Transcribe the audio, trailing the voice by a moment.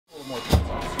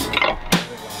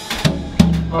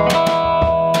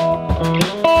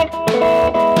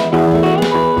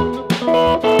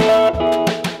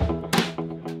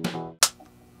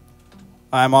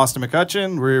I'm Austin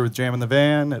McCutchen. We're here with Jam in the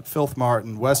Van at Filth, Mart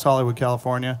in West Hollywood,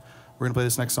 California. We're going to play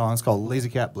this next song. It's called Lazy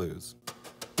Cat Blues.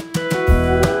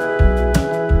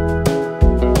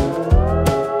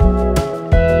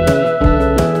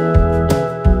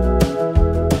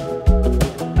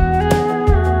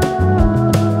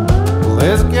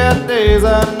 Lazy cat days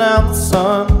out now the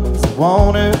sun's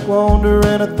want it,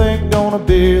 wondering I think gonna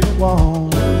be the one.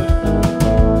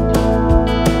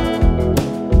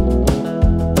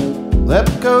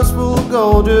 Left the coast full of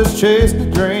gold, just chasing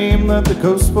a dream. Left the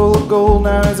coast full of gold,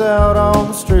 now he's out on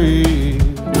the street.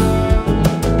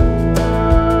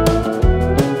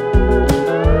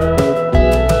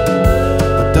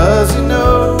 But does he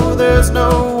know there's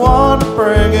no one to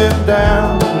bring him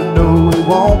down? No, he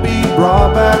won't be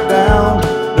brought back down.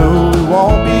 No, he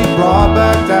won't be brought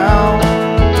back down.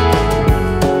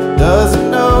 Does he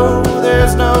know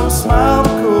there's no smile to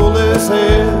cool his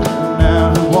head?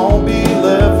 Now he won't be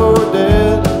left for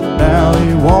dead. Now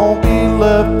he won't be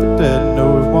left for dead.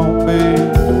 No, he won't be.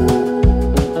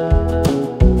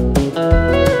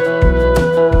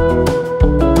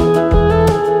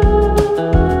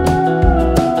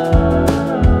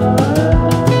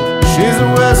 She's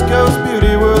a West Coast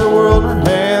beauty with the world in her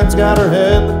hands. Got her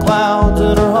head in the clouds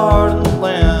and her heart in the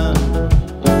land.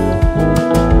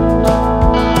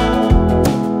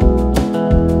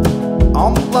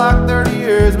 On the clock 30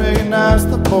 years making nice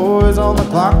the boys. On the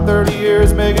clock 30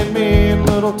 years making mean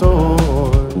little toys.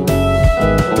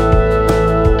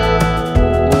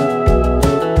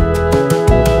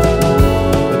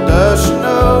 But does she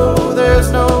know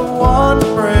there's no one to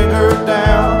bring her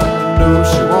down? No,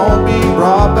 she won't be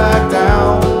brought back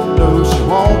down. No, she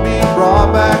won't be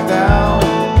brought back down.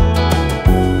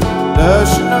 Does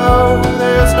she know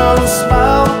there's no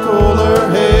smile to cool her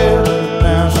head?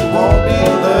 Now she won't be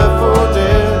left for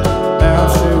dead. Now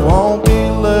she won't be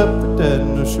left for dead.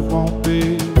 No, she won't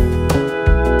be.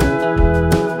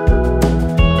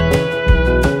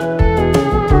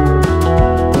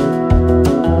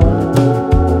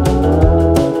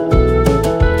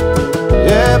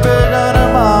 Yeah, big on her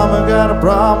mama got a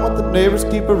problem with the neighbors.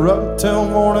 Keep her up until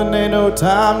morning. Ain't no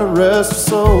time to rest her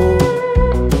soul.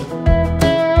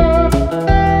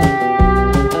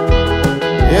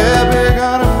 Yeah, big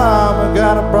on her mama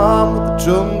got a problem with the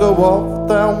children. Go off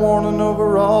without warning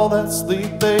over all that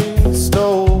sleep they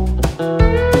stole.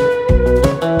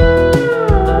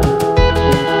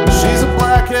 She's a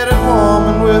black-headed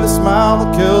woman with a smile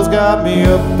that kills. Got me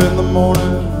up in the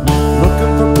morning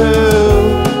looking for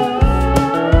pills.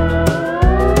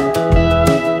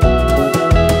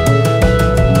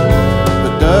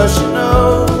 But does she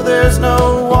know there's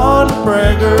no one to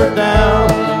bring her down?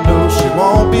 No, she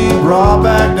won't be brought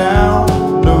back down.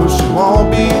 No, she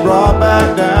won't be brought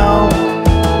back down.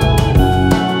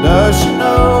 Does she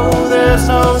know there's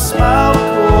no smile to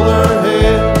cool her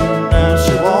head? Now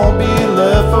she won't be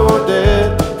left for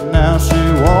dead. Now she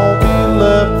won't be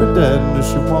left for dead. No,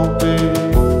 she won't be.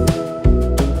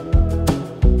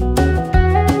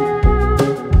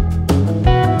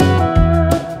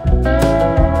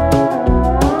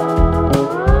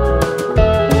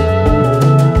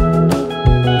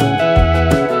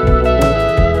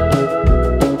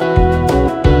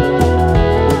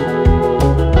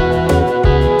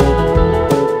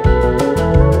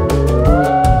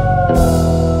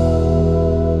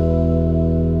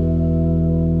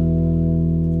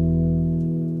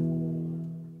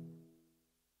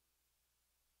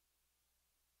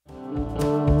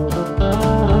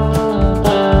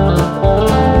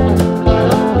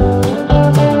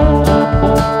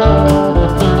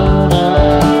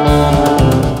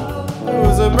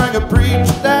 Bring a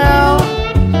preacher down.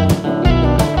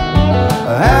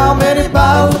 How many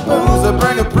bottles of booze will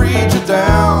bring a preacher